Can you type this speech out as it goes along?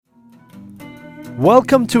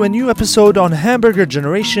Welcome to a new episode on Hamburger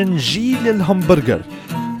Generation جيل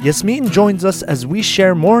الهمبرجر. Yasmin joins us as we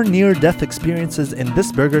share more near-death experiences in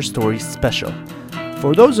this Burger Stories special.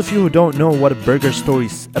 For those of you who don't know what a Burger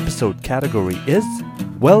Stories episode category is,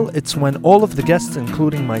 well, it's when all of the guests,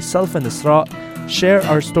 including myself and Isra, share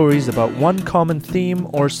our stories about one common theme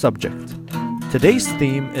or subject. Today's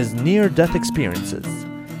theme is near-death experiences.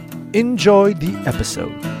 Enjoy the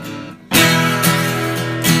episode.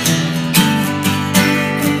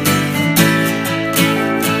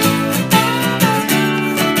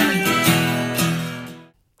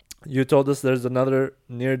 You told us there's another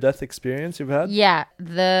near-death experience you've had? Yeah,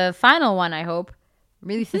 the final one, I hope.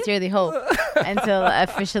 Really sincerely hope. Until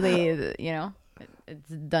officially, it's a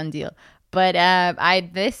done deal. But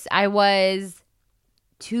I was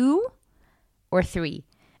 2 or 3.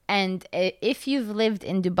 And if you've lived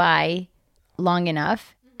in Dubai long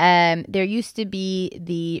enough, there used to be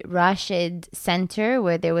the Rashid Center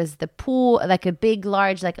where there was the pool, like a big,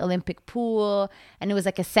 large, like Olympic pool. And it was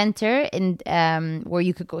like a center where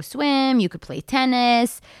you could go swim, you could play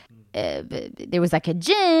tennis. There was like a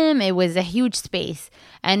gym. It was a huge space.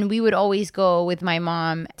 And we would always go with my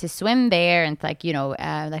mom to swim there. And like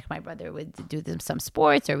my brother would do some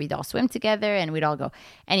sports or we'd all swim together and we'd all go.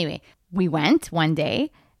 Anyway, we went one day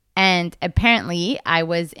and apparently I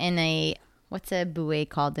was in what's a buoy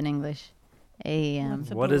called in English?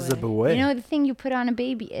 What is a buoy? You know the thing you put on a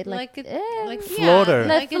baby, floater. Like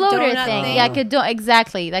a floater thing. thing. Yeah,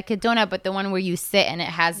 exactly, like a donut, but the one where you sit and it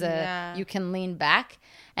has you can lean back.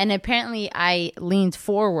 And apparently, I leaned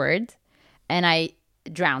forward, and I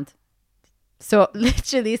drowned. So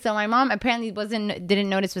literally, my mom apparently didn't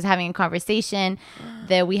notice was having a conversation.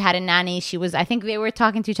 That we had a nanny. I think they were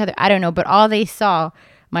talking to each other. I don't know, but all they saw.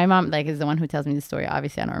 My mom, is the one who tells me the story.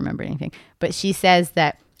 Obviously, I don't remember anything. But she says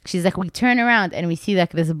that, she's like, we turn around and we see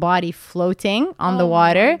like this body floating on the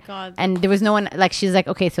water. God. And there was no one, she's like,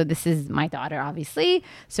 okay, so this is my daughter, obviously.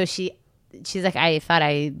 So she's like, I thought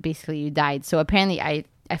you died. So apparently I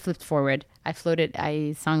flipped forward. I floated,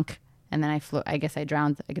 I sunk. And then I guess I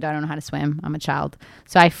drowned. I don't know how to swim. I'm a child.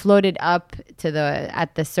 So I floated up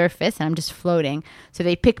at the surface and I'm just floating. So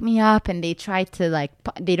they pick me up and they try to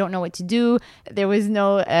they don't know what to do. There was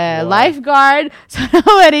no lifeguard. So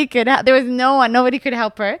nobody could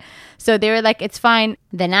help her. So they were like, it's fine.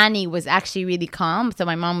 The nanny was actually really calm. So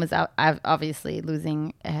my mom was obviously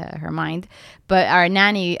losing her mind. But our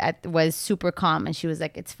nanny was super calm. And she was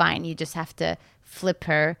like, it's fine. You just have to flip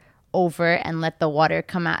her over and let the water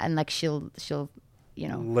come out and she'll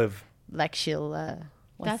live, she'll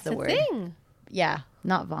what's That's the word thing. yeah,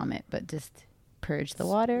 not vomit but just purge the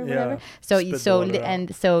water or Yeah. whatever. So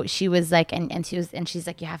she was like and she's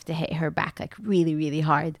like, you have to hit her back really really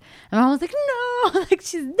hard. And I was like, no,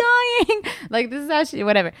 she's dying, this is actually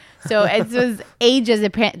whatever. So it was ages,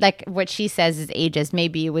 what she says is ages.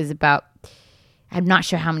 Maybe it was about, I'm not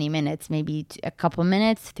sure how many minutes, maybe a couple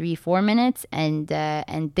minutes, 3-4 minutes. And I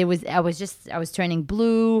was turning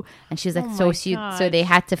blue and she was like, so they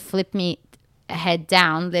had to flip me head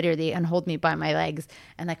down literally and hold me by my legs.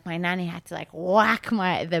 And my nanny had to whack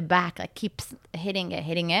the back, keeps hitting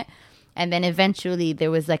it. And then eventually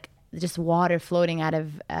there was just water floating out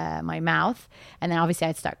of my mouth. And then obviously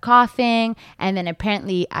I'd start coughing. And then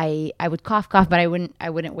apparently I would cough, but I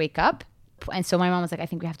wouldn't wake up. And so my mom was like, I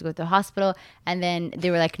think we have to go to the hospital. And then they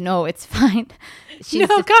were like, no, it's fine.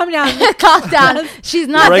 Calm down. Calm down. She's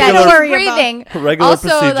not dead. She's breathing. Regular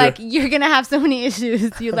also, procedure. you're going to have so many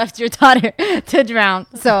issues. You left your daughter to drown.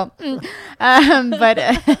 So, but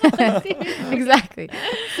exactly.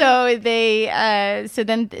 So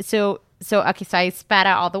So I spat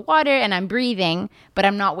out all the water and I'm breathing, but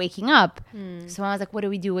I'm not waking up. So I was like, what do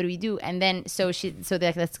we do? And then so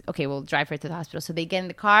they're like, we'll drive her to the hospital. So they get in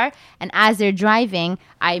the car and as they're driving,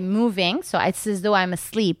 I'm moving. So it's as though I'm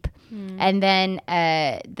asleep. And then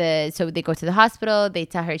so they go to the hospital. They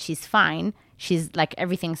tell her she's fine. She's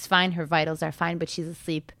everything's fine. Her vitals are fine, but she's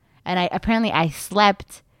asleep. And I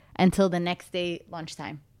slept until the next day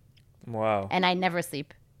lunchtime. Wow. And I never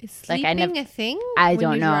sleep. Is sleeping a thing? I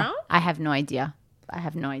don't know. Drown? I have no idea.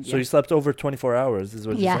 So you slept over 24 hours is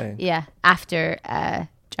what you're saying? Yeah, after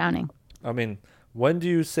drowning. I mean, when do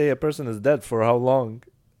you say a person is dead? For how long?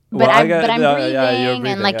 But I'm breathing, you're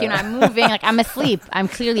breathing and I'm moving. I'm asleep. I'm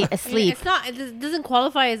clearly asleep. It's not. It doesn't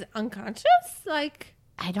qualify as unconscious. I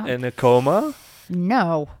don't. In a coma?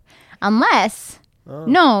 No, unless.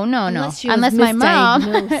 No. Unless my mom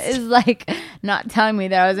is not telling me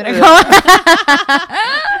that I was in a coma.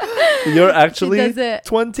 You're actually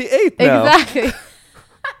 28 now. Exactly.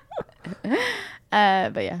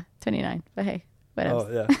 But yeah, 29. But hey. What else?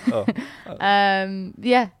 Oh yeah. Oh.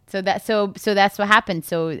 Yeah. So that's what happened.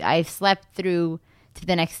 So I slept through to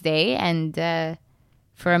the next day, and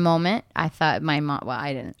for a moment I thought my mom. Well,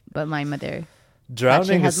 I didn't, but my mother.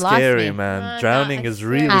 Drowning had is lost scary, me. man. Drowning is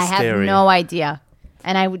really I have scary. no idea,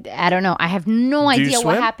 and I don't know. I have no Do you idea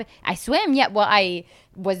what swim? happened. I swim. Yeah. Well, I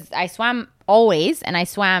swam always, and I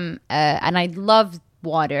swam, and I loved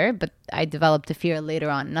water, but I developed a fear later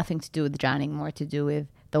on. Nothing to do with drowning, more to do with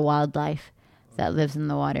the wildlife that lives in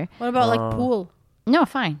the water. What about like pool? No,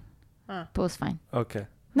 fine. Huh. Pool's fine. Okay.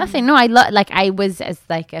 Nothing. No, I was as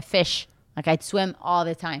like a fish. Like I'd swim all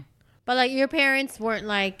the time. But like your parents weren't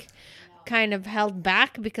like kind of held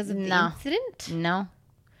back because of the incident? No.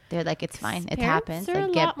 They're like, it's fine. It Parents happens. are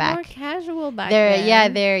Like, a get lot back. more casual back They're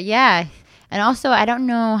then. yeah. And also, I don't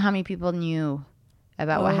know how many people knew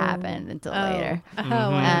about what happened until later.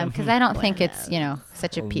 Because I don't think it's,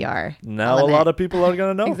 such a PR. Now element. a lot of people are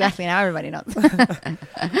gonna know. Exactly. Now everybody knows.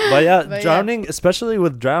 But yeah, drowning, especially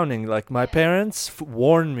with drowning, like my parents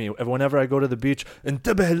warn me whenever I go to the beach,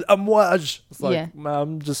 انتبه الأمواج. It's like, Yeah. man,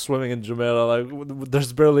 I'm just swimming in Jumeirah. Like,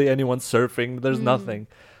 there's barely anyone surfing. There's nothing.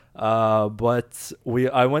 But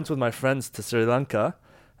I went with my friends to Sri Lanka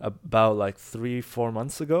about like 3-4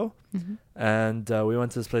 months ago. And we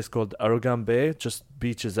went to this place called Arugam Bay, just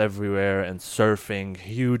beaches everywhere and surfing,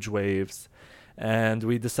 huge waves. And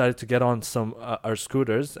we decided to get on our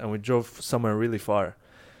scooters, and we drove somewhere really far.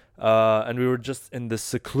 And we were just in this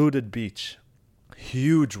secluded beach.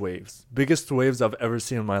 Huge waves. Biggest waves I've ever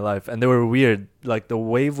seen in my life. And they were weird. Like the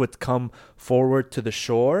wave would come forward to the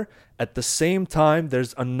shore. At the same time,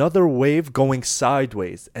 there's another wave going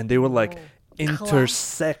sideways. And they would like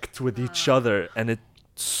intersect with each other. And it's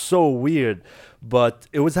so weird. But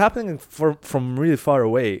it was happening from really far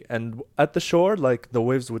away. And at the shore, like the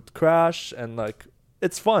waves would crash. And like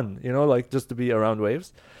it's fun, like just to be around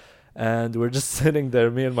waves. And we're just sitting there,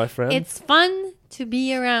 me and my friend. It's fun to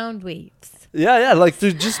be around waves. Yeah, like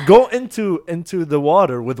to just go into the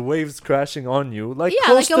water with waves crashing on you, like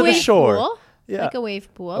close like to a the wave shore. pool. Yeah, Like a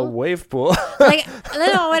wave pool. a wave pool. Like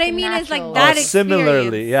no, what I mean is like Natural. that Oh,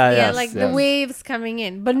 similarly, experience. yeah, like yes. the waves coming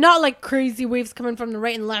in, but not like crazy waves coming from the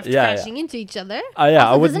right and left Yeah, crashing into each other. I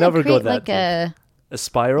Also, would doesn't it never go create that like deep. A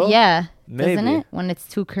spiral. Yeah. Maybe. Doesn't it? When it's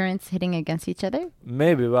two currents hitting against each other?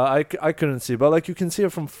 Maybe, but I couldn't see. But like you can see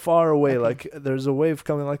it from far away. Like there's a wave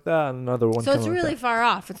coming like that, and another one. So it's coming really like far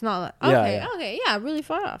off. It's not like Yeah, yeah, really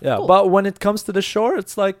far off. that. Yeah, Cool. but when it comes to the shore,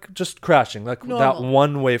 it's like just crashing, like that Normal.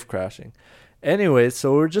 one wave crashing. Anyway,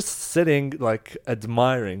 so we're just sitting like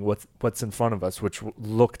admiring what's in front of us, which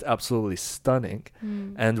looked absolutely stunning.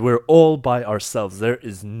 And we're all by ourselves. There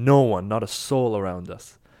is no one, not a soul around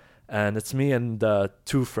us. And it's me and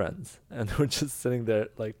 2 friends. And we're just sitting there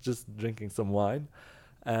like just drinking some wine.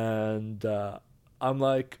 And I'm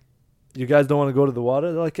like, you guys don't want to go to the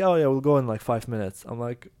water? They're like, oh yeah, we'll go in like 5 minutes. I'm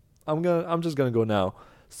like, I'm just gonna go now.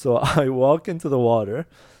 So I walk into the water.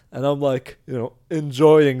 And I'm like,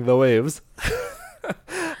 enjoying the waves.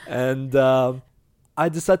 And I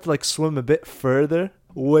decide to like swim a bit further.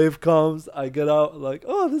 Wave comes. I get out like,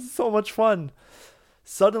 oh, this is so much fun.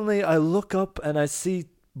 Suddenly I look up and I see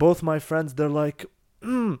both my friends. They're like,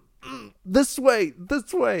 this way.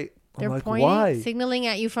 They're I'm like, pointing, why? signaling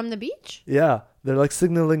at you from the beach. Yeah. They're like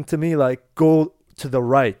signaling to me like, go to the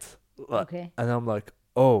right. Okay. And I'm like,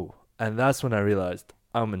 oh. And that's when I realized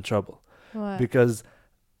I'm in trouble. What? Because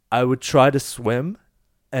I would try to swim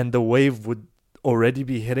and the wave would already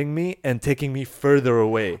be hitting me and taking me further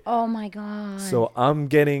away. Oh my God. So I'm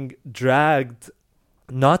getting dragged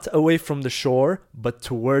not away from the shore, but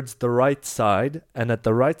towards the right side. And at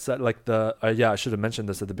the right side, like I should have mentioned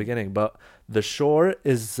this at the beginning, but the shore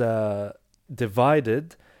is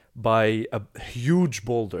divided by huge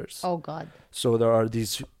boulders. Oh God. So there are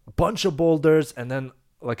these bunch of boulders, and then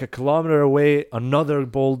like a kilometer away, another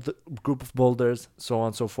group of boulders, so on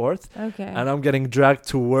and so forth. Okay. And I'm getting dragged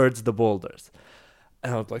towards the boulders.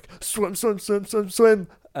 And I'm like, swim.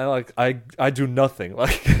 And like, I do nothing.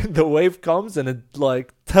 Like the wave comes and it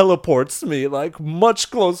like teleports me like much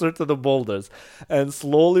closer to the boulders. And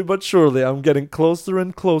slowly but surely, I'm getting closer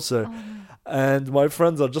and closer. And my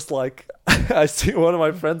friends are just like, I see one of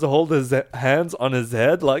my friends hold his hands on his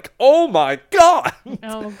head like, oh my God.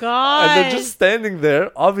 Oh God. And they're just standing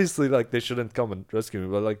there. Obviously, like, they shouldn't come and rescue me,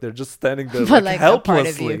 but like, they're just standing there But, like, like, a part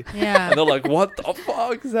of helplessly. you. Yeah. And they're like, what the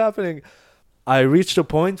fuck is happening? I reached a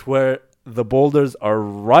point where the boulders are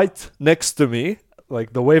right next to me.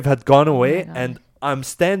 Like, the wave had gone away, God. and I'm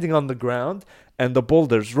standing on the ground, and the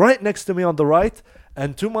boulders right next to me on the right,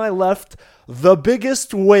 And to my left, the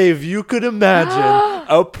biggest wave you could imagine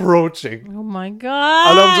approaching. Oh my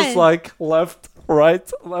god! And I'm just like left, right.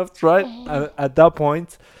 And at that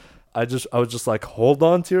point, I was just like, hold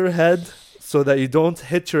on to your head so that you don't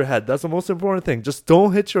hit your head. That's the most important thing. Just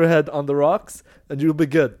don't hit your head on the rocks and you'll be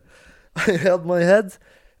good. I held my head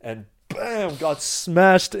and bam, got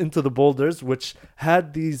smashed into the boulders, which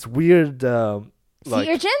had these weird Sea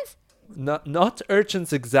urchins? not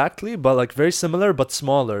urchins exactly, but like very similar but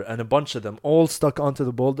smaller, and a bunch of them all stuck onto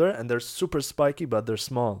the boulder, and they're super spiky but they're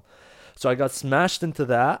small. So I got smashed into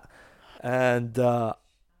that, and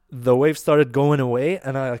the wave started going away,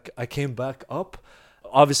 and I came back up.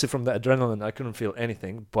 Obviously from the adrenaline I couldn't feel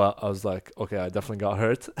anything, but I was like, okay, I definitely got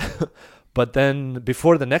hurt. But then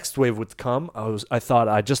before the next wave would come, I thought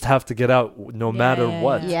I just have to get out no matter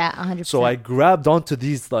what. Yeah, 100%. So I grabbed onto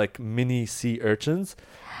these like mini sea urchins,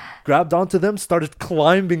 grabbed onto them, started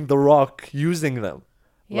climbing the rock using them.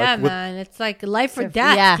 Yeah, like with, man, it's like life or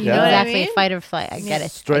death. Yeah, you know what I exactly. mean? Fight or flight. I get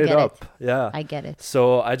it. straight I get up. It. Yeah. I get it.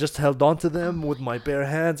 So I just held onto them with my bare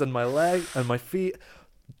hands and my leg and my feet,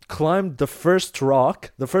 climbed the first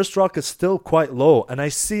rock. The first rock is still quite low, and I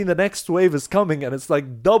see the next wave is coming, and it's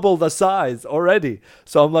like double the size already.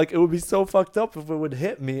 So I'm like, it would be so fucked up if it would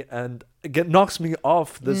hit me and knocks me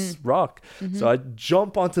off this rock. Mm-hmm. So I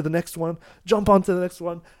jump onto the next one,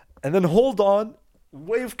 and then hold on.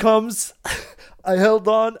 Wave comes. I held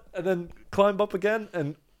on and then climb up again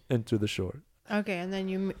and into the shore. Okay, and then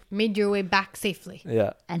you made your way back safely.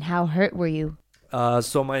 Yeah. And how hurt were you?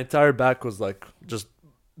 So my entire back was like just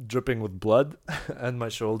dripping with blood and my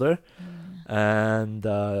shoulder. And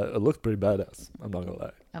it looked pretty badass. I'm not gonna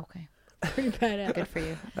lie. Okay. Pretty badass. Good for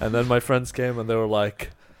you. And then my friends came and they were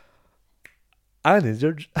like, I need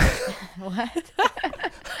your What?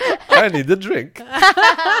 I need a drink.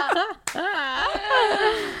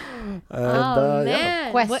 And, Oh yeah.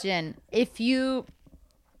 man! Question.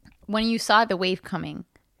 When you saw the wave coming,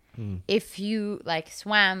 if you like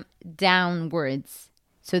swam downwards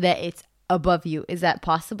so that it's above you, is that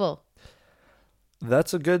possible?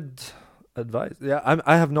 That's a good advice. Yeah,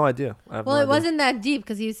 I have no idea. Well, it wasn't that deep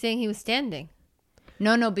because he was saying he was standing.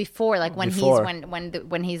 No, before, like when Before.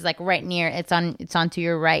 when he's like right near, it's onto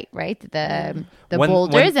your right, the When-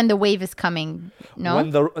 boulders and the wave is coming. No.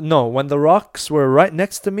 When the rocks were right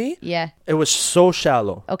next to me, Yeah. it was so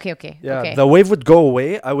shallow. Okay. Yeah, Okay. the wave would go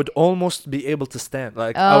away. I would almost be able to stand.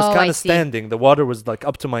 Like I was Oh, kind I of see. standing. The water was like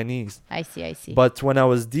up to my knees. I see. But when I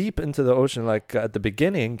was deep into the ocean, like at the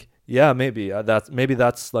beginning, yeah, maybe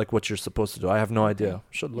that's like what you're supposed to do. I have no idea.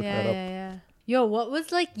 Should look that up. Yeah. Yo, what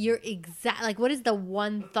was like your exact, like, what is the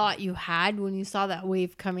one thought you had when you saw that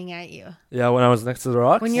wave coming at you? Yeah, when I was next to the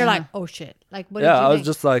rocks. When you're like, oh shit. Like, what Yeah, did you I was think?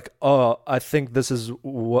 just like, oh, I think this is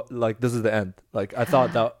this is the end. Like I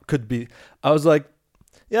thought that could be. I was like,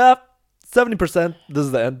 yeah, 70%. This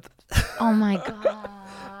is the end. Oh my god.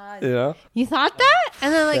 You know. You thought that?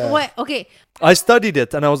 And then like, Yeah. what? Okay. I studied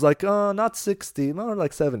it and I was like, oh, not 60, more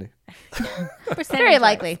like 70. Very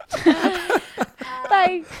likely.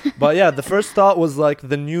 Like. But yeah, the first thought was like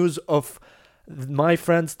the news of my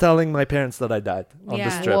friends telling my parents that I died on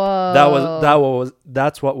this Yeah. trip. Whoa.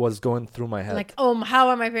 That's what was going through my head. Like, oh, how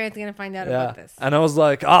are my parents going to find out yeah. about this? And I was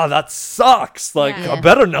like, that sucks. Like, Yeah. I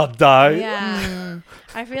better not die. Yeah.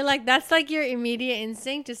 I feel like that's like your immediate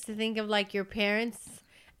instinct, just to think of like your parents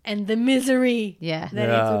and the misery Yeah. that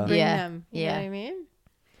it would bring Yeah. them. You know what I mean?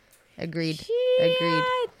 Agreed.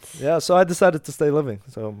 Shit. Yeah, so I decided to stay living.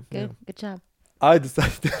 So yeah. Good job. I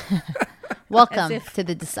decided. Welcome As if- to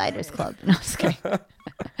the Deciders Club. No, I'm just kidding.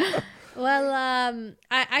 Well,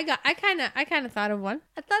 I kind of thought of one.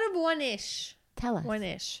 I thought of one-ish. Tell us.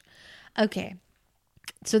 One-ish. Okay.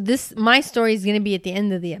 So my story is going to be at the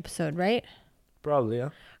end of the episode, right? Probably, yeah.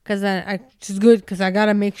 Because which is good, because I got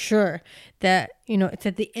to make sure that, it's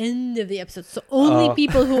at the end of the episode. So only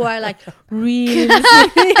people who are like really listening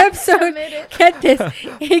to the episode get this.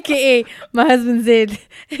 AKA my husband Zaid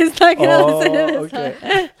is not going to listen to this okay.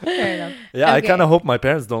 one. Fair enough. Yeah, I Okay. kind of hope my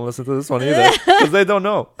parents don't listen to this one either. Because they don't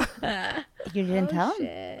know. You didn't tell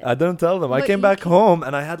him? I didn't tell them. I But came you back home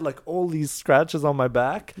and I had like all these scratches on my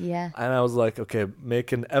back. Yeah. And I was like, okay,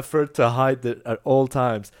 make an effort to hide it at all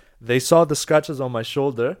times. They saw the scratches on my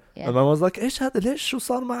shoulder. Yeah. And my mom was like, ايش هذا ليش شو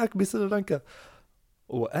صار معك بسريلانكا؟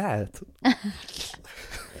 وقعت.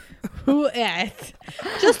 Who at?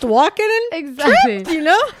 Just walking in? Exactly. You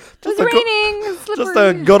know? It's a raining. Just Slippery.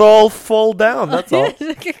 a good old fall down. That's all.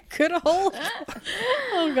 Like a good old.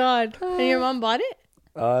 Oh, God. And your mom bought it?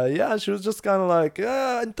 Yeah, she was just kind of like,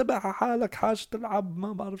 انتبه على حالك حاج تلعب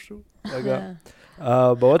ما بعرف شو. Like that.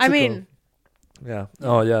 But what's I it mean, called? Yeah.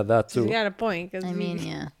 Oh, yeah, that you too. got a point. Cause I mean,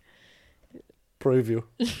 yeah. preview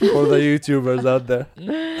for the YouTubers out there.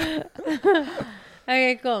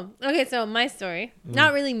 Okay, cool. Okay, so my story.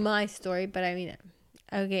 Not really my story, but I mean,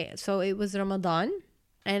 okay, so it was Ramadan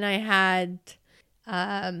and I had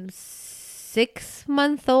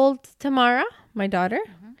 6-month-old Tamara, my daughter.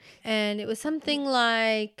 And it was something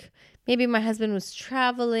like maybe my husband was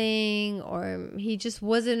traveling or he just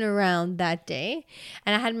wasn't around that day.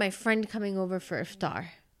 And I had my friend coming over for iftar,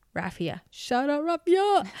 Rafia. Shout out,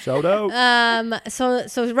 Rafia. Shout out. So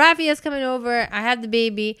Rafia's coming over. I have the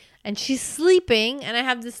baby and she's sleeping. And I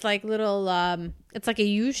have this like little, it's like a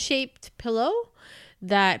U-shaped pillow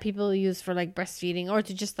that people use for like breastfeeding or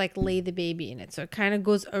to just like lay the baby in it. So it kind of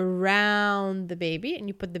goes around the baby and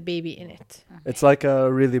you put the baby in it. It's like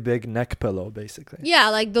a really big neck pillow, basically. Yeah,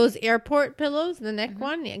 like those airport pillows, the neck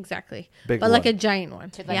one. Yeah, exactly. Big but like one. a giant one.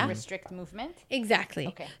 To like yeah, restrict movement. exactly.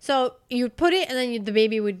 Okay. So you would put it and then the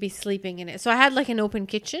baby would be sleeping in it. So I had like an open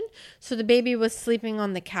kitchen. So the baby was sleeping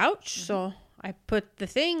on the couch. So I put the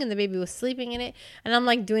thing and the baby was sleeping in it. And I'm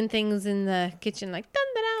like doing things in the kitchen like dun,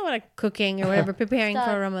 dun, dun, like cooking or whatever, preparing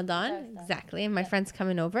for Ramadan. Exactly. And my friend's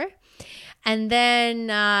coming over. And then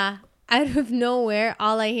out of nowhere,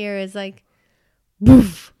 all I hear is like,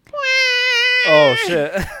 boof. Oh,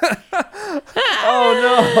 shit. Oh,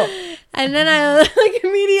 no. And then I like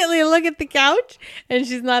immediately look at the couch and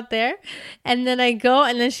she's not there. And then I go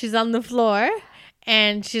and then she's on the floor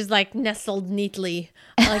and she's like nestled neatly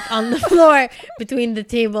like on the floor between the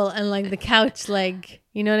table and like the couch leg.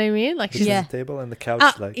 You know what I mean? Like she's The table and the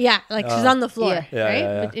couch, like. yeah, like she's on the floor, Yeah. Yeah, right?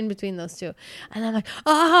 yeah, yeah. But in between those two. And I'm like,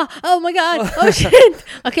 oh my God, oh shit.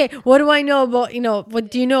 Okay, what do I know about,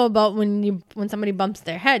 what do you know about when somebody bumps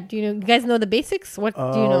their head? Do you guys know the basics? What do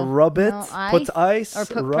you know? Rub it, No, put ice, Or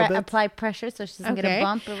rub it. apply pressure so she doesn't get a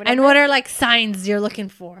bump or whatever. And what are like signs you're looking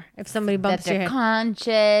for if somebody that bumps your they're head?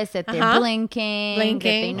 conscious, that they're Uh-huh. blinking, that they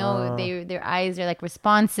Blinking. know their eyes are like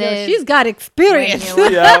responsive. Yo, she's got experience.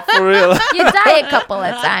 When you- Yeah, for real. You die a couple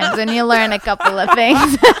of times and you learn a couple of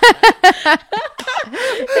things.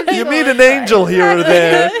 You meet an angel here or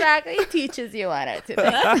there. Exactly. He teaches you on it today.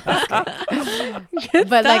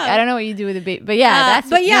 But like, I don't know what you do with a baby. But yeah, that's.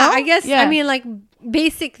 But yeah, no? I guess Yeah. I mean like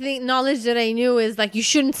basic knowledge that I knew is like you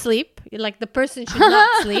shouldn't sleep. Like the person should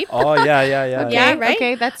not sleep. Oh, yeah. Yeah, right?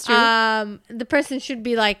 Okay, that's true. The person should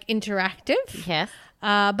be like interactive. Yes.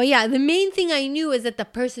 But yeah, the main thing I knew is that the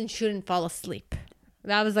person shouldn't fall asleep.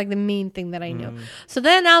 That was like the main thing that I knew. So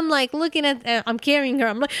then I'm like looking at, I'm carrying her.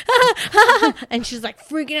 I'm like, and she's like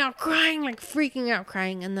freaking out, crying, like freaking out,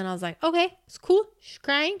 crying. And then I was like, okay, it's cool. She's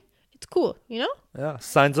crying. It's cool, Yeah,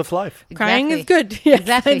 signs of life. Crying is Exactly. good. Yes,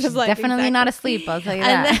 Exactly. signs She's of life, definitely not exactly. asleep. I'll tell you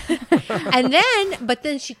And that. but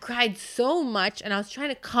then she cried so much, and I was trying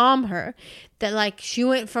to calm her that like she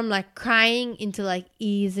went from like crying into like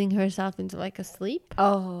easing herself into like a sleep.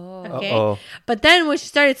 Oh. Okay. Uh-oh. But then when she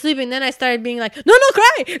started sleeping, then I started being like, no,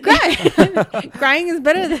 cry. Crying is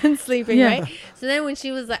better than sleeping, right? So then when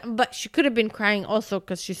she was like, but she could have been crying also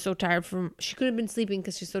because she's so tired she could have been sleeping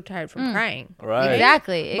because she's so tired from crying. Right.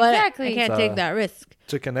 Exactly. But Exactly. I can't take that risk.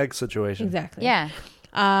 Chicken egg situation. Exactly. Yeah.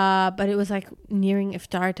 But it was like nearing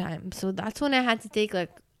iftar time. So that's when I had to take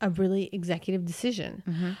like a really executive decision.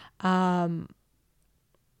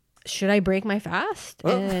 Should I break my fast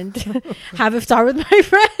and have iftar with my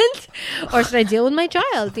friend, or should I deal with my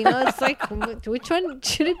child? It's like, which one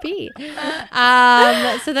should it be?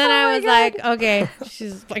 So then I was like, okay,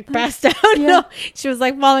 she's like passed out. No, she was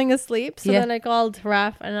like falling asleep. So then I called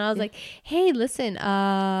Raf and I was like, hey, listen,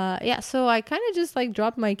 so I kind of just like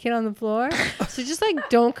dropped my kid on the floor. So just like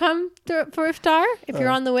don't come for iftar. If you're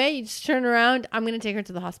on the way, you just turn around. I'm gonna take her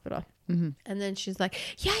to the hospital. And then she's like,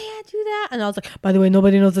 yeah, do that. And I was like, by the way,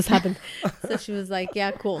 nobody knows this happened. So she was like,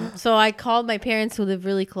 yeah, cool. So I called my parents who live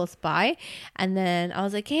really close by. And then I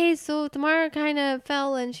was like, hey, so Tamara kind of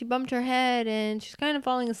fell and she bumped her head and she's kind of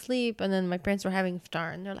falling asleep. And then my parents were having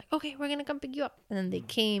iftar and they're like, okay, we're going to come pick you up. And then they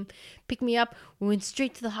came, picked me up. We went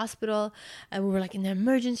straight to the hospital and we were like in the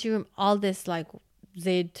emergency room. All this like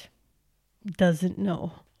Zaid doesn't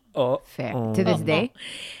know. Oh, Fair. To this day.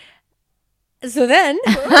 So then,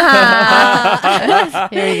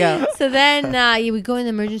 Here we go. So then we go in the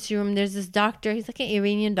emergency room. There's this doctor. He's like an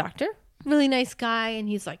Iranian doctor. Really nice guy. And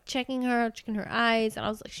he's like checking her eyes. And I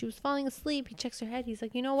was like, she was falling asleep. He checks her head. He's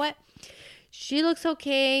like, you know what? She looks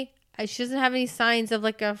okay. She doesn't have any signs of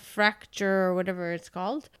like a fracture or whatever it's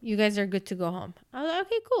called. You guys are good to go home. I was like,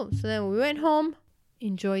 okay, cool. So then we went home,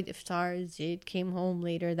 enjoyed iftar. Zaid came home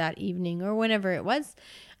later that evening or whenever it was.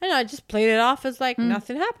 And I just played it off as like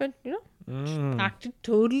nothing happened, Acted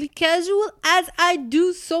totally casual as I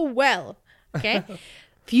do so well. Okay.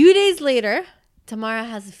 Few days later, Tamara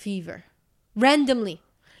has a fever. Randomly.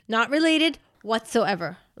 Not related.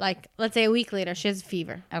 whatsoever. Like, let's say a week later, she has a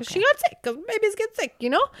fever. Okay. She got sick because babies get sick, you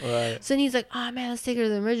know? Right. So then he's like, oh man, let's take her to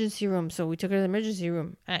the emergency room. So we took her to the emergency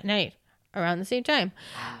room at night around the same time.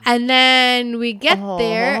 And then we get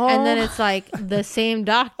there, and then it's like the same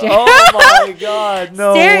doctor Oh my God!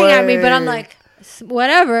 No staring at me. way. But I'm like,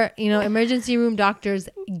 whatever, you know, emergency room doctors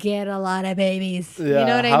get a lot of babies. Yeah, You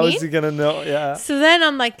know what I how mean? is he gonna know? Yeah. So then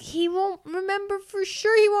I'm like, he won't remember for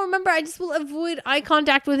sure. He won't remember. I just will avoid eye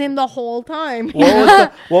contact with him the whole time.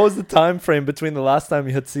 What was the time frame between the last time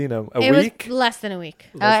you had seen him? A It week? was less than a week.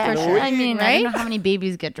 Less than a week? I mean, I right? don't know how many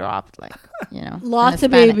babies get dropped. Like, you know, in Lots the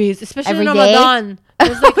of span babies, especially every in day? Ramadan.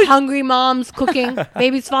 There's like hungry moms cooking,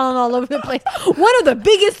 babies falling all over the place. One of the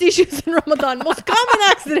biggest issues in Ramadan, most common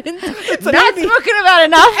accident, Not spoken about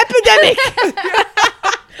enough. epidemic.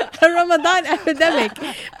 A Ramadan epidemic.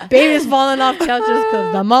 Babies falling off couches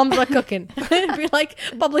because the moms are cooking. It'd be like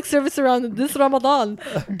public service around this Ramadan.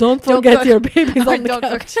 Don't forget cook. your babies on the Don't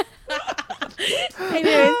cook. couch.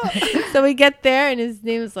 Anyways, so we get there and his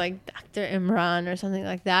name is like Dr. Imran or something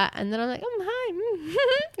like that. And then I'm like, hi.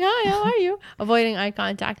 Hi, how are you? Avoiding eye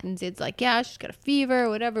contact. And Zaid's like, yeah, she's got a fever,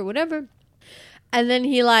 whatever. And then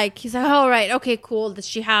he's like, oh, right. Okay, cool. Does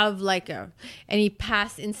she have like any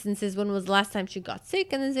past instances? When was the last time she got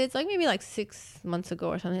sick? And then Zaid's like, maybe like 6 months ago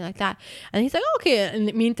or something like that. And he's like, okay. In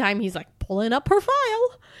the meantime, he's like pulling up her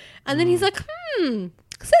file. And then he's like,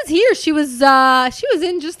 says here she was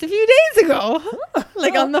in just a few days ago,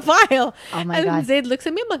 like on the file. Oh my and God. Zaid looks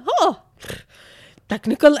at me. I'm like, oh,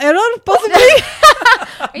 technical error, possibly.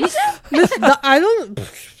 Are you sure? I don't.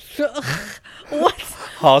 What?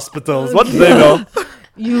 Hospitals. What do they know?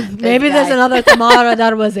 Maybe there's guy. another Tamara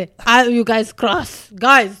Darwaze. You guys cross.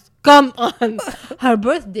 Guys, come on. Her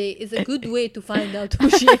birthday is a good way to find out who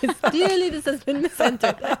she is. Clearly, this has been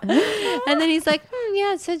misentered. And then he's like,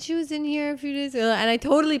 yeah, it said she was in here a few days ago. And I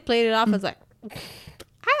totally played it off. I was like,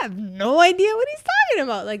 I have no idea what he's talking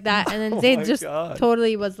about like that. And then Oh Zaid my just God.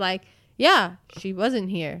 totally was like, yeah, she wasn't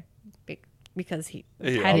here because he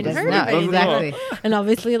hadn't doesn't heard know. of anything. Exactly. And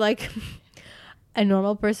obviously, like, a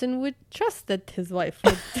normal person would trust that his wife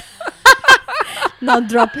would not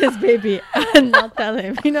drop his baby and not tell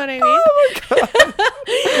him. You know what I mean?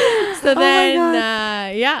 So then,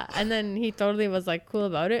 yeah. And then he totally was like cool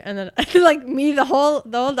about it. And then, like me, the whole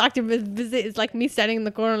doctor visit is like me standing in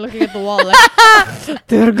the corner looking at the wall, like,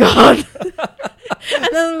 dear God. And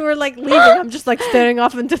then we were like leaving. I'm just like staring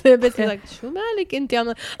off into the abyss. He's like, "Shu malik inti?" I'm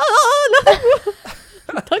like, "Oh, nothing."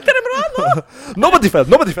 Dr. Imran, no. Nobody fell.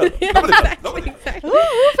 Nobody Exactly. Who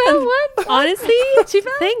fell? What? Honestly,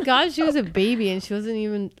 thank God she was a baby and she wasn't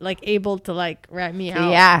even like able to like rat me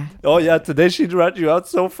out. Yeah. Oh yeah, today she rat you out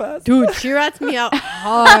so fast. Dude, she rats me out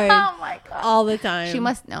hard Oh my God. all the time. She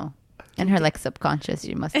must know. In her like subconscious,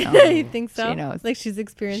 she must know. You think so? She knows. Like she's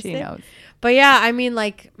experienced She it. knows. But yeah, I mean,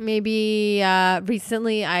 like maybe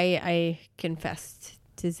recently I confessed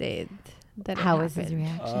to Zaid that it How was his happened.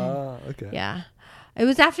 reaction? Okay. Yeah, it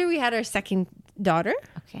was after we had our second daughter,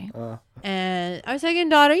 Okay. and our second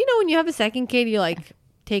daughter. You know, when you have a second kid, you like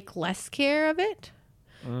take less care of it.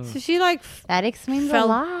 So she like That explains Fell- a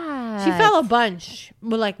lot. she fell a bunch,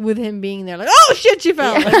 but like with him being there, like oh shit, she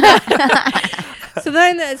fell. Like that. So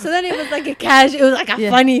then it was like a casual, it was like a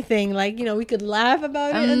funny thing, like you know we could laugh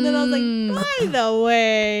about it, and then I was like, by the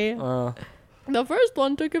way, the first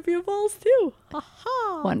one took a few falls too.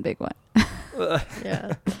 Aha. One big one.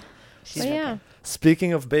 Yeah. But yeah.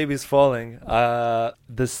 Speaking of babies falling,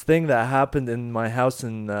 this thing that happened in my house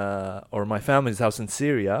or my family's house in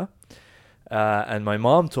Syria, and my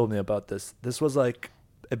mom told me about this. This was like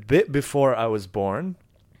a bit before I was born,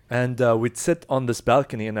 and we'd sit on this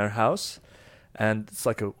balcony in our house, and it's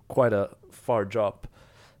like quite a far drop.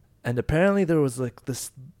 And apparently there was like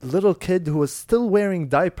this little kid who was still wearing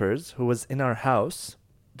diapers, who was in our house,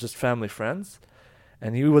 just family friends,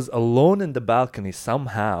 and he was alone in the balcony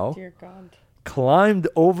somehow. Dear God. Climbed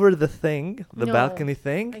over the thing, the No. balcony I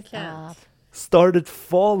thing, can't. started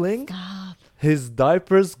falling. Stop. His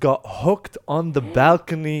diapers got hooked on the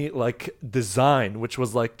balcony like design, which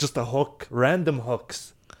was like just a hook, random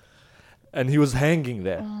hooks. And he was hanging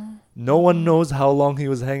there. No one knows how long he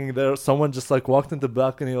was hanging there. Someone just like walked into the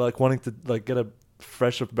balcony like wanting to like get a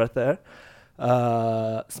fresh of breath air.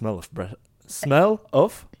 Smell of breath. Smell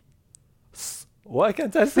of? Why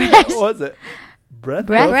can't I say that? What was it? Breath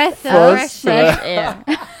Breath fresh fresh air.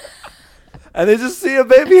 And they just see a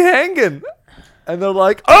baby hanging. And they're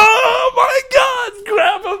like, oh my God,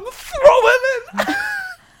 grab him, throw him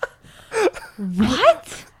in.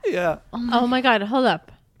 What? Yeah. Oh my God, hold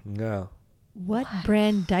up. No. What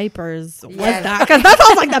brand diapers was that? Because that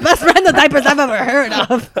sounds like the best brand of diapers I've ever heard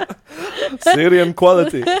of. Syrian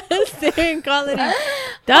quality. Syrian quality.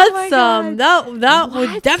 That's my God. that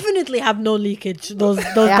would definitely have no leakage. Those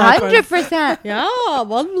diapers. 100%. Yeah,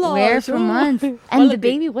 wallah. Wear for sure. months. And the Quality.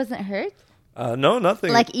 baby wasn't hurt? No,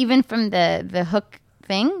 nothing. Like even from the hook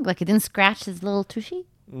thing? Like it didn't scratch his little tushy?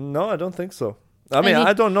 No, I don't think so. I mean, And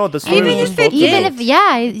I don't know. The story even was if just it told to Even me. if,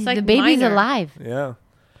 yeah, like the baby's minor. alive. Yeah.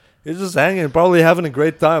 He's just hanging, probably having a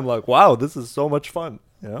great time. Like, wow, this is so much fun.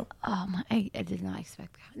 Yeah. Oh my, I did not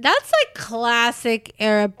expect that. That's like classic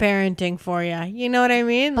Arab parenting for you. You know what I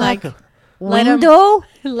mean? Like let 'em- Window?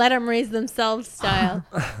 let them raise themselves style.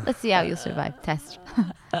 Let's see how you'll survive. Test.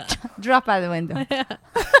 Drop out the window.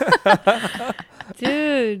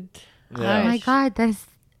 Dude. Yeah. Oh my God, I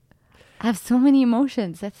have so many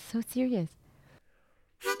emotions. That's so serious.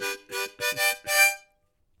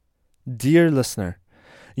 Dear listener,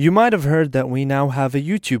 you might have heard that we now have a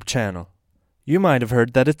YouTube channel. You might have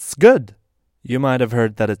heard that it's good. You might have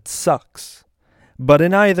heard that it sucks. But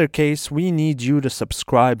in either case, we need you to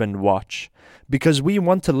subscribe and watch, because we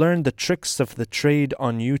want to learn the tricks of the trade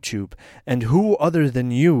on YouTube, and who other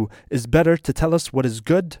than you is better to tell us what is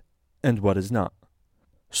good and what is not.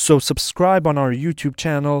 So subscribe on our YouTube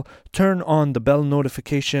channel, turn on the bell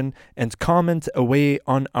notification, and comment away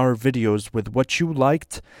on our videos with what you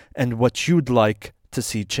liked and what you'd like to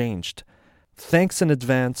see changed. Thanks in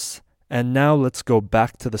advance, and now let's go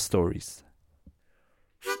back to the stories.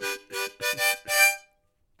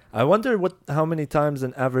 I wonder how many times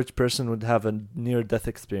an average person would have a near-death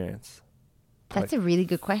experience. That's a really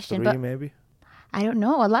good question. 3 But maybe? I don't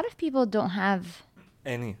know. A lot of people don't have.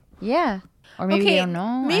 Any. Yeah. Or maybe they don't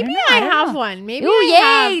know. Maybe I I don't have know. one. Maybe Ooh,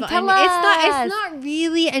 I yay, have. tell and us. It's not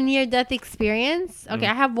really a near death experience. Okay,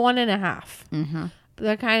 I have 1.5. Mm-hmm. But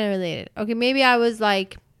they're kind of related. Okay, maybe I was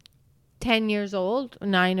like 10 years old,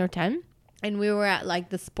 9 or 10, and we were at like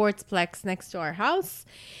the sportsplex next to our house.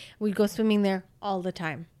 We'd go swimming there all the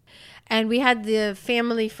time. And we had the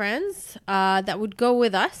family friends that would go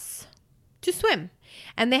with us to swim.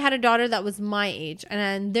 And they had a daughter that was my age,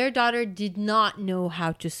 and their daughter did not know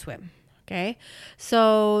how to swim. Okay.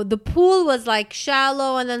 So the pool was like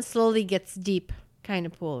shallow and then slowly gets deep kind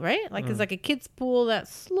of pool, right? Like it's like a kid's pool that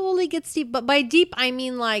slowly gets deep. But by deep, I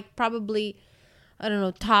mean like probably, I don't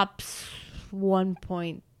know, tops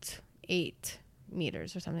 1.8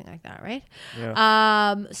 meters or something like that, right?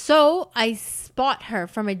 Yeah. So I spot her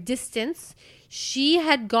from a distance. She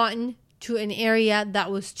had gotten to an area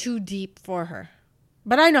that was too deep for her.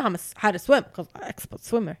 But I know how to swim because I'm an expert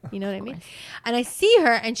swimmer. You know what I mean? And I see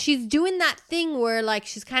her and she's doing that thing where like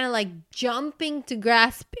she's kind of like jumping to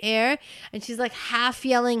grasp air and she's like half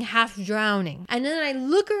yelling, half drowning. And then I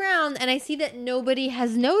look around and I see that nobody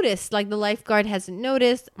has noticed. Like the lifeguard hasn't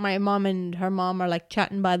noticed. My mom and her mom are like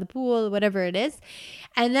chatting by the pool, whatever it is.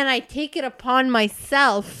 And then I take it upon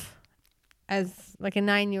myself as like a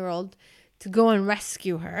 9-year-old to go and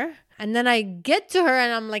rescue her. And then I get to her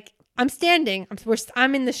and I'm like, I'm standing.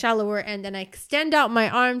 I'm in the shallower end, and I extend out my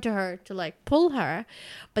arm to her to like pull her,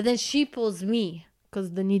 but then she pulls me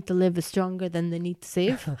because the need to live is stronger than the need to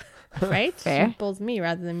save, right? Fair. She pulls me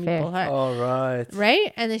rather than me Fair. pull her, All right.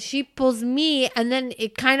 right? And then she pulls me, and then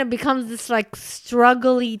it kind of becomes this like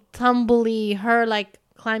struggly, tumbly, her like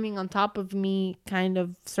climbing on top of me kind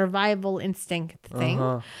of survival instinct thing.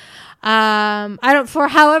 Uh-huh. I don't for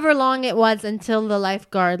however long it was until the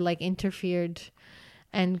lifeguard like interfered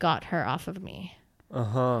and got her off of me.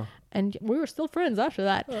 Uh-huh. And we were still friends after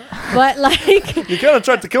that. But like You kind of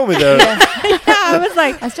tried to kill me there. yeah, I was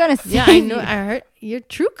like I was trying to see. yeah, I know. I heard your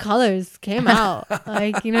true colors came out.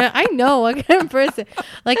 Like, you know, I know what kind of person.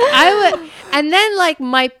 Like I would, and then like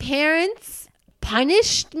my parents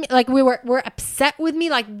punished me. Like were upset with me.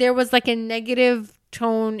 Like there was like a negative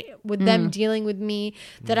tone with them dealing with me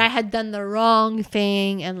that I had done the wrong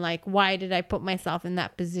thing and like why did I put myself in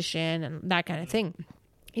that position and that kind of thing.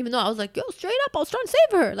 Even though I was like, yo, straight up, I was trying to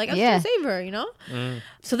save her. Like I was trying to save her, you know.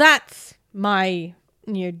 So that's my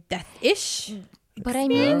near death ish. But I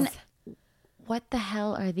mean, what the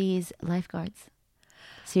hell are these lifeguards?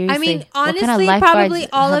 Seriously. I mean, What kind of honestly, lifeguards probably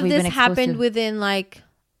all have of we this been exposed happened to? within like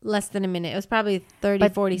less than a minute. It was probably 30,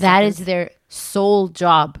 But 40 that seconds. is their sole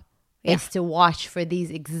job Yeah. is to watch for these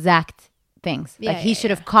exact things. Yeah, Like he yeah,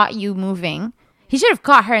 should have caught you moving. He should have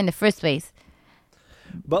caught her in the first place.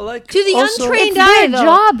 But like To the also, untrained It's eye, their though.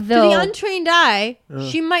 job, To though. the untrained eye,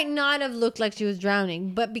 she might not have looked like she was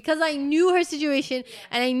drowning, but because I knew her situation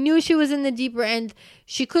and I knew she was in the deeper end,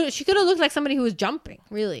 she could have looked like somebody who was jumping.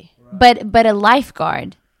 Really, But a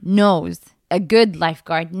lifeguard knows a good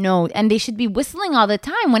lifeguard know, and they should be whistling all the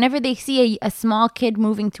time whenever they see a small kid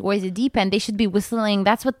moving towards the deep end. They should be whistling.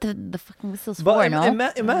 That's what the fucking whistle's for, no?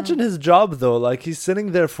 Imagine his job though. Like he's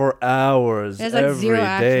sitting there for hours There's, like, every zero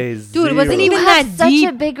day. action. Dude, it wasn't zero. even You that have such deep.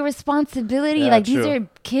 a big responsibility. Yeah, like true. these are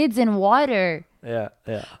kids in water. Yeah.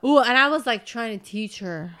 Ooh, and I was like trying to teach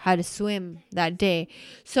her how to swim that day.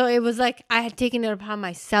 So it was like I had taken it upon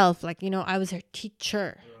myself. Like, I was her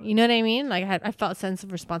teacher. You know what I mean? Like I felt a sense of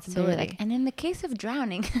So responsibility. you're like, and in the case of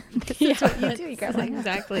drowning, this is what you do. You grab like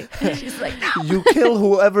exactly. She's like, no. You kill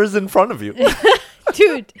whoever's in front of you.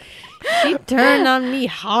 Dude, she turned on me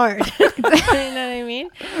hard. You know what I mean?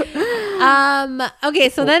 Okay,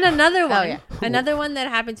 so then another one. yeah. Another one that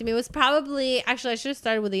happened to me was probably, actually I should have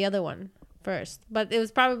started with the other one first, but it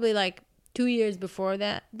was probably like 2 years before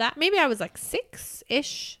that maybe I was like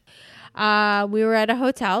 6-ish. We were at a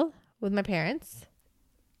hotel with my parents,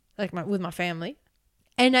 with my family,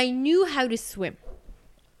 and I knew how to swim.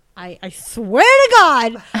 I swear to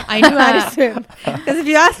God, I knew how to swim. Because if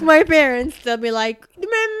you ask my parents, they'll be like,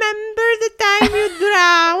 remember the time you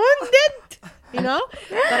drowned?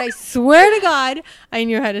 But I swear to God, I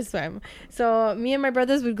knew how to swim. So me and my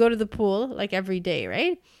brothers would go to the pool like every day,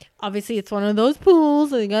 right? Obviously, it's one of those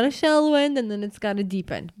pools, so you got a shallow end and then it's got a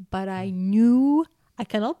deep end. But I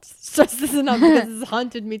cannot stress this enough because it's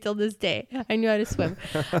haunted me till this day. I knew how to swim.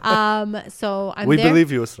 So We there.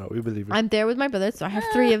 believe you, Isra. We believe you. I'm there with my brothers, so I have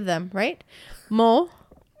 3 of them, right? Mo,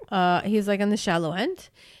 he's like on the shallow end.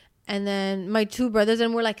 And then my 2 brothers,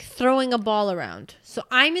 and we're like throwing a ball around. So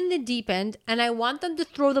I'm in the deep end, and I want them to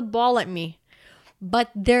throw the ball at me.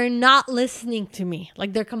 But they're not listening to me.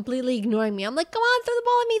 Like, they're completely ignoring me. I'm like, come on, throw the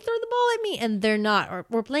ball at me, throw the ball at me. And they're not. Or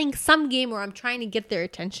we're playing some game where I'm trying to get their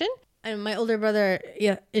attention. And my older brother,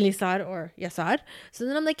 Elisar or Yasar. So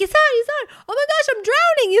then I'm like, Yasar, oh my gosh, I'm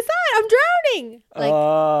drowning. Yasar, I'm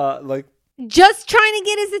drowning. Like, just trying to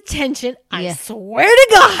get his attention. I Yeah. swear to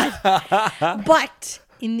God. But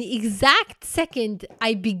in the exact second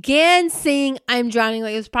I began saying I'm drowning,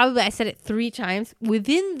 like it was probably, I said it 3 times.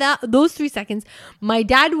 Within those 3 seconds, my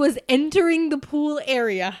dad was entering the pool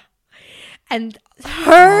area and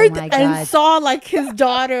heard my and God. saw like his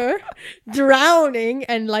daughter drowning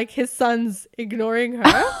and like his son's ignoring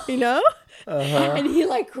her, and he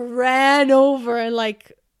like ran over and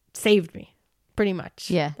like saved me, pretty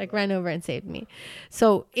much. Yeah. Like ran over and saved me.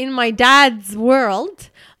 So in my dad's world,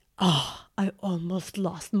 I almost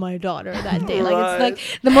lost my daughter that day. Like it's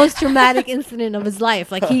like the most traumatic incident of his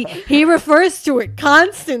life. Like he refers to it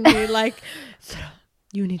constantly. Like,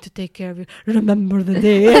 you need to take care of you. Remember the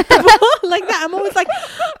day. Like that. I'm always like,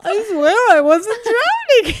 I swear I wasn't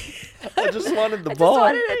drowning. I just wanted the ball.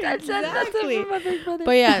 Exactly.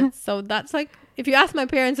 But yeah, so that's like, if you ask my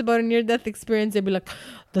parents about a near-death experience, they'd be like,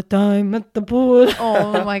 the time at the pool.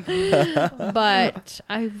 Oh my God. But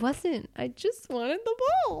I wasn't. I just wanted the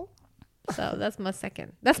ball. So that's my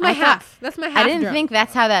second. That's my half. That's my half. I didn't drunk. think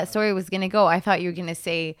that's how that story was going to go. I thought you were going to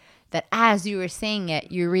say that as you were saying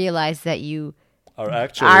it, you realized that you Are are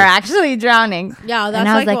actually. actually drowning. Yeah, that's And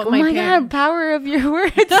I was like, what oh my my parents- God, power of your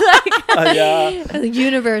words. Like, Yeah. The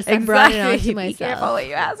universe. I brought it onto Be myself. careful what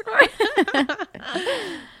you ask for.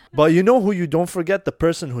 But you know who you don't forget? The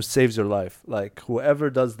person who saves your life. Like whoever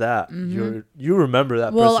does that, you remember that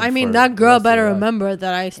person. Well, I mean, for that the girl rest of better your life. remember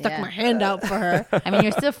that I stuck Yeah. my hand out for her. I mean,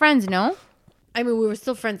 you're still friends, no? I mean, we were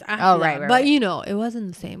still friends after Oh, that. right, But, right. it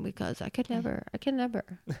wasn't the same because I could never,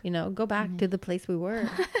 go back to the place we were.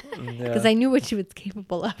 Because I knew what she was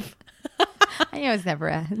capable of. I know it's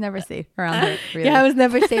never safe around her. Really. Yeah, I was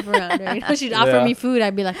never safe around her. She'd offer Yeah. me food.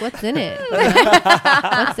 I'd be like, what's in it?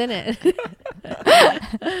 What's in it?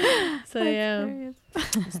 So, yeah.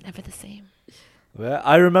 It's never the same. Yeah,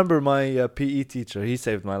 I remember my PE teacher. He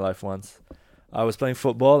saved my life once. I was playing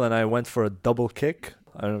football and I went for a double kick.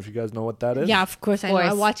 I don't know if you guys know what that is. Yeah, of course. I know. I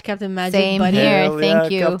course. watched Captain Magic. Same but here. Hell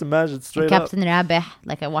thank yeah, you. Captain Magic, straight Captain Rabeh.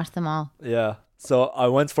 Like, I watched them all. up. Yeah. So I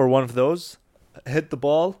went for one of those, hit the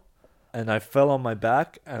ball, and I fell on my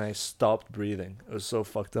back and I stopped breathing. It was so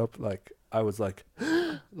fucked up. Like I was like,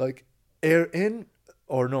 like air in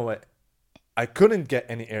or no, I couldn't get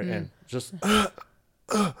any air in. Just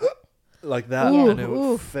like that, Ooh, and it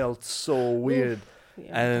ooh. felt so weird.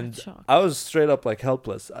 Yeah, And that's shocked. I was straight up like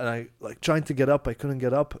helpless, and I like trying to get up. I couldn't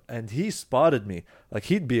get up, and he spotted me. Like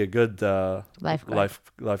he'd be a good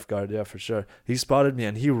lifeguard, yeah, for sure. He spotted me,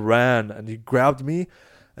 and he ran, and he grabbed me,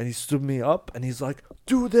 and he stood me up, and he's like,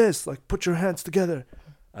 "Do this, like put your hands together."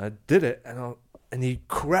 And I did it, and he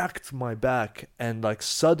cracked my back, and like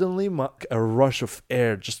suddenly a rush of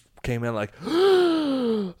air just came in, like,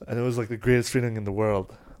 and it was like the greatest feeling in the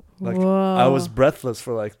world. Like Whoa. I was breathless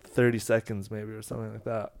for like 30 seconds maybe or something like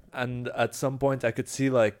that. And at some point I could see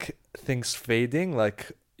like things fading,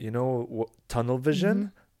 like, you know, tunnel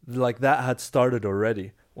vision. Like that had started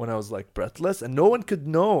already when I was like breathless, and no one could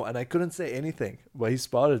know, and I couldn't say anything. But he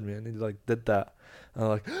spotted me and he like did that. And I'm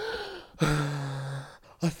like,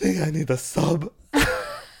 I think I need a sub.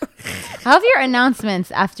 How have your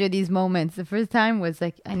announcements after these moments? The first time was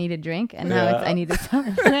like, I need a drink, and now it's I need a sub.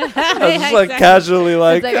 I was just like casually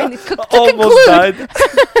like, It's like, I need to almost died.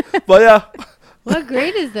 But yeah. What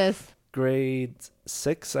grade is this? Grade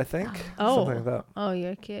 6, I think. Oh. Something like that. Oh,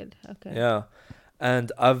 you're a kid. Okay. Yeah.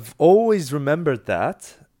 And I've always remembered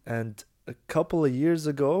that. And a couple of years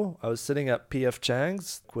ago, I was sitting at PF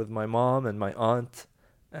Chang's with my mom and my aunt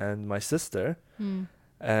and my sister.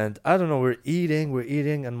 And I don't know, we're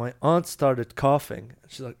eating, and my aunt started coughing.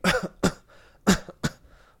 She's like,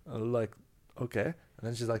 I'm like, okay. And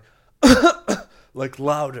then she's like, like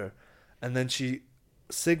louder. And then she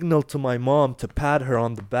signaled to my mom to pat her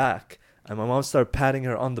on the back. And my mom started patting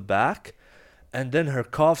her on the back. And then her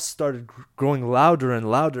cough started growing louder and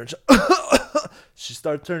louder. And she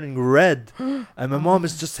started turning red. And my mom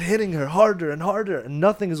is just hitting her harder and harder. And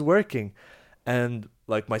nothing is working. And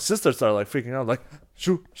like my sister started like freaking out. Like,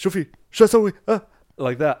 Shufi, Shasawi.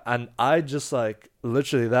 Like that. And I just like,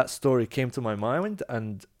 literally that story came to my mind.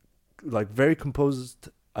 And like very composed,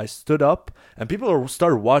 I stood up. And people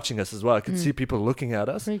started watching us as well. I could see people looking at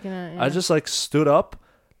us. Freaking out, yeah. I just like stood up,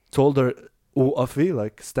 told her, Afi,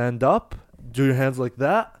 like stand up, do your hands like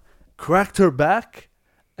that, cracked her back,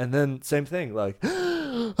 and then same thing, like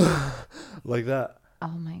like that. Oh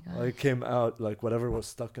my god! Like came out like whatever was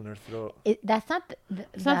stuck in her throat. That's not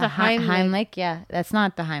It's not the Heimlich. Yeah, that's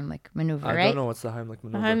not the Heimlich maneuver, I right? don't know what's the Heimlich The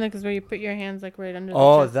maneuver. Heimlich is where you put your hands like right under the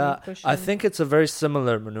Oh, chest and that. push I them. think it's a very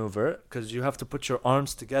similar maneuver because you have to put your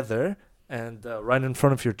arms together and right in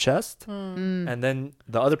front of your chest, and then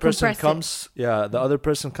the other person Compress it. comes. Yeah, the other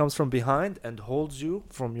person comes from behind and holds you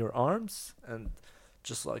from your arms and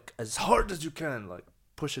just like as hard as you can, like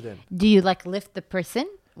push it in. Do you like lift the person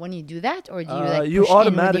when you do that, or do you like you push in with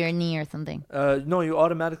automatic- your knee or something? No, you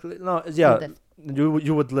automatically. No, yeah, lift.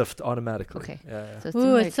 you would lift automatically. Okay. Yeah. So Ooh,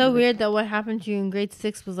 similar it's to so the- weird that what happened to you in grade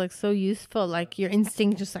 6 was like so useful. Like your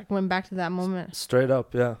instinct just like went back to that moment. Straight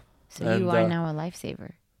up, yeah. So And, you are now a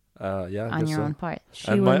lifesaver Yeah. I on guess your so. own part. She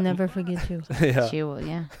And will my- never forget you. Yeah. She will,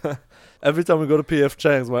 yeah. Every time we go to PF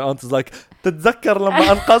Chang's, my aunt is like, تتذكر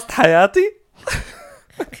لما أنقذت حياتي?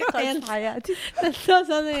 That's not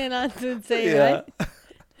something an aunt would say, Yeah. right?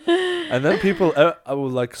 And then people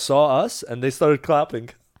like saw us and they started clapping.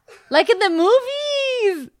 Like in the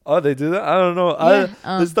movies. Oh, they do that? I don't know.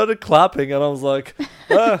 Yeah, They started clapping and I was like,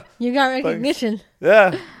 You got recognition.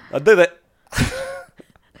 yeah, I did it.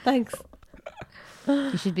 Thanks.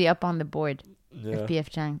 You should be up on the board. Yeah. If PF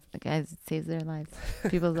Chang, the guys, it saves their lives,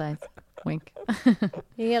 people's lives. Wink.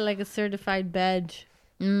 You get like a certified badge.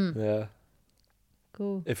 Yeah.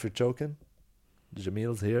 Cool. If you're joking,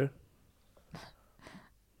 Jamil's here.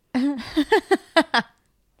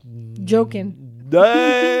 Joking.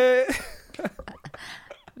 Hey!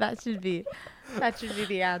 That should be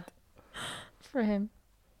the ad for him,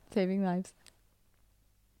 saving lives.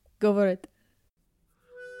 Go for it.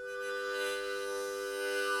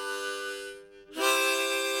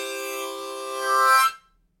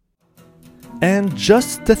 And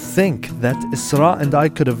just to think that Isra and I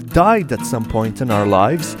could have died at some point in our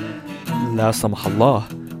lives, la samhallah,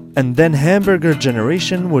 and then Hamburger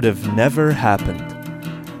Generation would have never happened.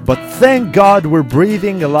 But thank God we're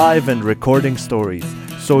breathing, alive, and recording stories.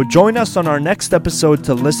 So join us on our next episode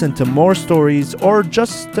to listen to more stories or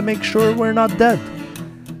just to make sure we're not dead.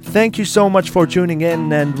 Thank you so much for tuning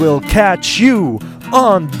in, and we'll catch you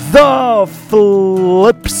on the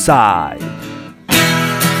flip side.